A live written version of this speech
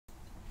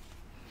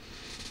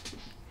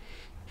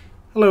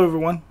Hello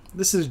everyone,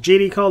 this is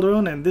JD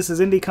Calderon and this is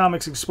Indie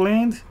Comics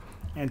Explained,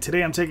 and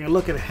today I'm taking a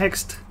look at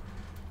Hexed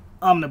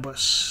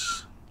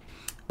Omnibus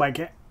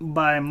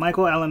by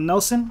Michael Allen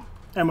Nelson,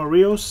 Emma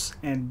Rios,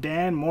 and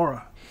Dan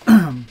Mora.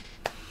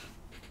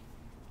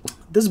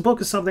 This book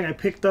is something I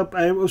picked up.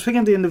 I was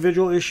picking the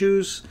individual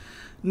issues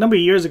a number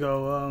of years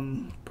ago,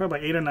 probably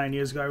about 8 or 9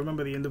 years ago. I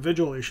remember the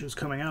individual issues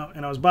coming out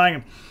and I was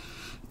buying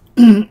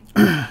them.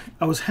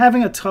 I was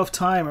having a tough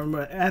time, I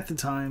remember at the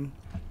time,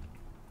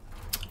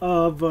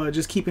 of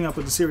just keeping up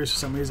with the series for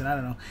some reason. I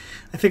don't know.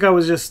 I think I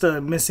was just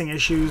missing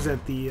issues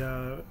at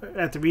the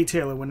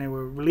retailer when they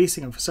were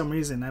releasing them for some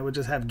reason. I would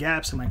just have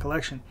gaps in my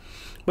collection.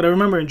 But I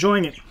remember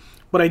enjoying it.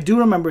 But I do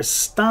remember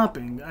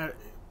stopping.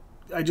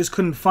 I just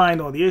couldn't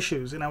find all the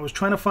issues. And I was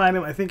trying to find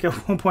them. I think at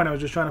one point I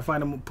was just trying to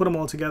find them, put them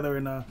all together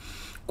in a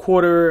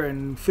quarter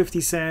and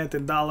 50-cent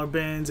and dollar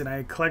bins. And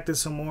I collected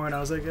some more. And I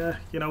was like,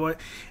 you know what?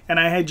 And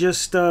I had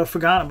just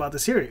forgotten about the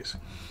series.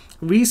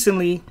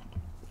 Recently,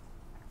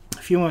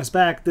 a few months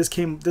back, this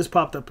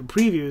popped up in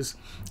previews,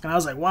 and I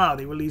was like, wow,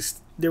 they're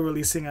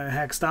releasing a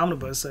Hexed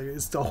Omnibus. Like,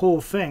 it's the whole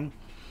thing.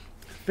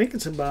 I think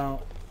it's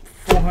about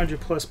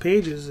 400 plus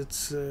pages.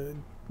 It's a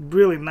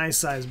really nice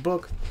sized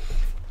book,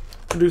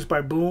 produced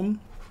by Boom.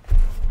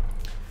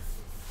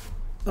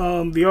 The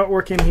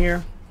artwork in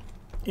here,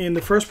 in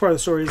the first part of the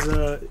story, is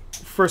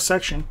first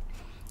section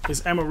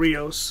is Emma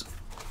Rios,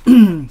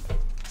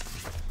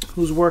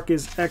 whose work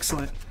is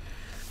excellent.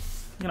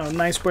 You know,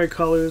 nice bright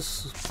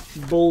colors,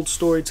 bold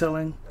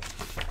storytelling.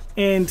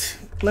 And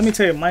let me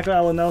tell you, Michael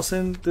Allen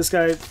Nelson, this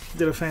guy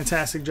did a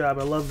fantastic job.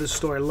 I love this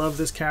story. I love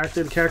this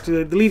character.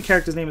 The lead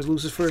character's name is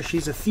Lucifer.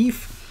 She's a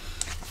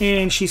thief,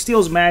 and she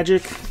steals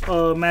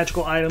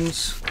magical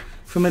items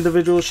from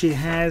individuals. She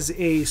has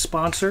a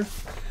sponsor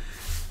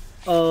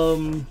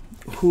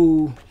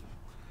who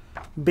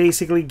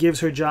basically gives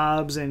her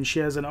jobs, and she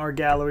has an art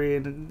gallery,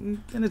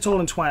 and it's all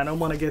entwined. I don't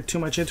want to get too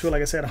much into it.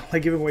 Like I said, I don't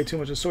like giving away too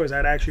much of the stories.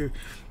 I'd actually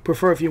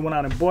prefer if you went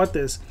out and bought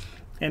this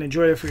and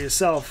enjoyed it for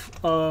yourself.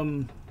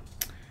 And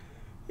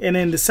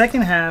then the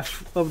second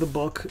half of the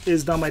book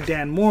is done by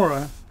Dan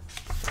Mora,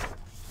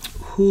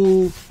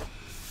 who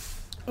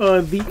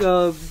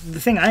the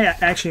thing I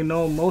actually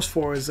know most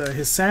for is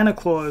his Santa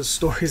Claus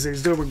stories that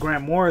he's doing with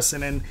Grant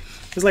Morrison, and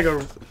it's like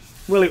a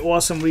really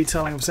awesome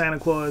retelling of Santa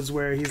Claus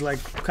where he's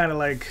like kind of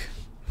like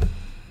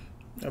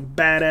a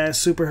badass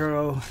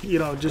superhero, you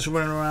know, just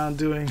running around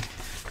doing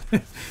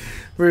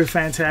very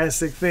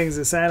fantastic things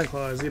as Santa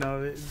Claus. You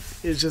know,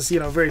 it's just, you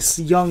know, very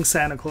young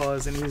Santa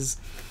Claus, and he's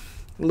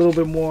a little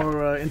bit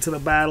more into the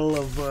battle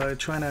of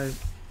trying to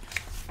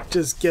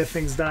just get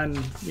things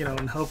done, you know,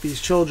 and help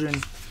these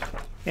children.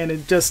 And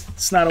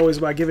it's not always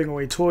about giving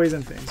away toys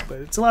and things,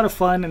 but it's a lot of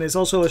fun, and it's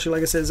also illustrated,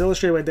 like I said, it's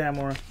illustrated by Dan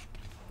Mora.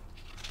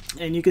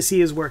 And you can see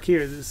his work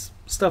here. This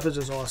stuff is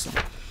just awesome,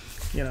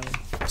 you know.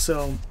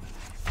 So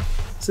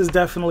this is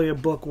definitely a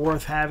book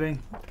worth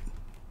having.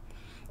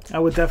 I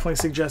would definitely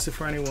suggest it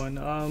for anyone.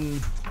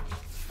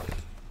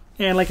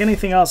 And like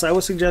anything else, I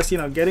would suggest, you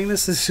know, getting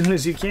this as soon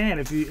as you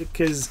can,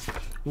 because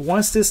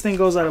once this thing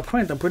goes out of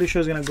print, I'm pretty sure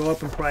it's going to go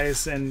up in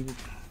price. And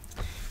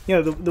you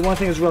know, the one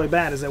thing that's really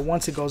bad is that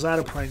once it goes out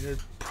of print, it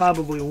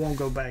probably won't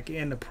go back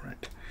into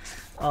print.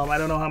 I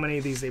don't know how many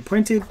of these they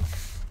printed.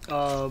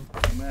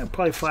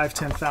 Probably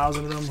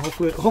 5,000-10,000 of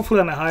them. Hopefully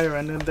on the higher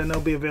end, and then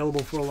they'll be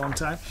available for a long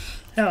time.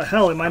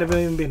 Hell, it might have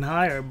even been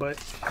higher, but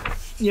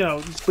you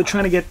know, but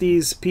trying to get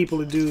these people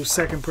to do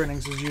second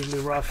printings is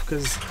usually rough,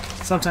 because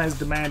sometimes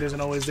demand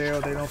isn't always there,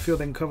 or they don't feel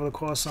they can cover the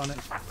costs on it.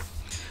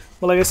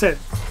 Well, like I said,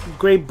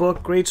 great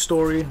book, great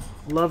story,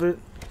 love it.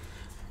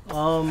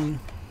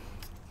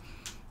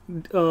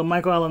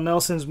 Michael Allen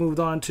Nelson's moved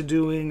on to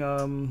doing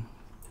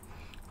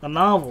a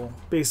novel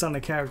based on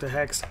the character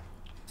Hex.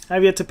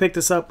 I've yet to pick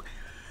this up.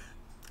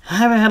 I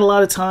haven't had a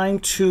lot of time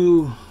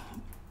to,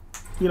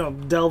 you know,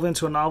 delve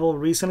into a novel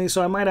recently,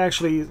 so I might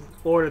actually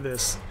order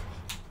this.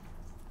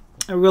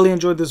 I really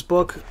enjoyed this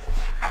book.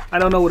 I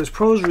don't know what his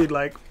prose read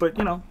like, but,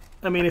 you know,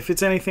 I mean, if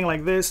it's anything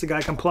like this, the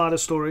guy can plot a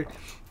story,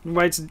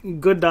 writes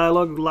good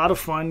dialogue, a lot of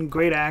fun,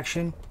 great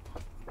action.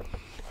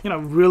 You know,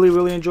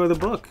 really enjoy the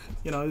book.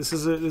 You know, this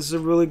is a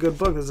really good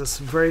book. This is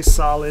a very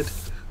solid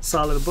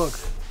book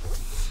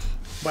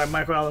by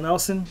Michael Allen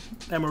Nelson,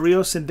 Emma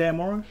Rios, and Dan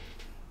Mora.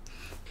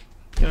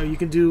 You know, you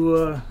can do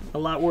a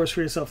lot worse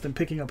for yourself than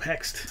picking up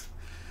Hexed.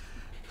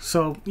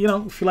 So, you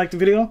know, if you like the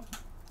video,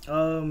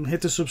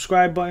 hit the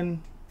subscribe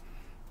button,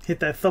 hit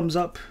that thumbs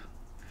up,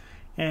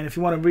 and if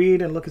you want to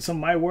read and look at some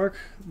of my work,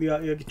 you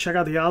can check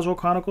out the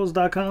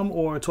OswaldChronicles.com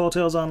or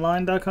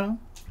TallTalesOnline.com.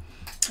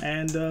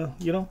 And,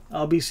 you know,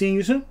 I'll be seeing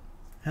you soon.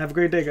 Have a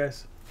great day,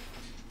 guys.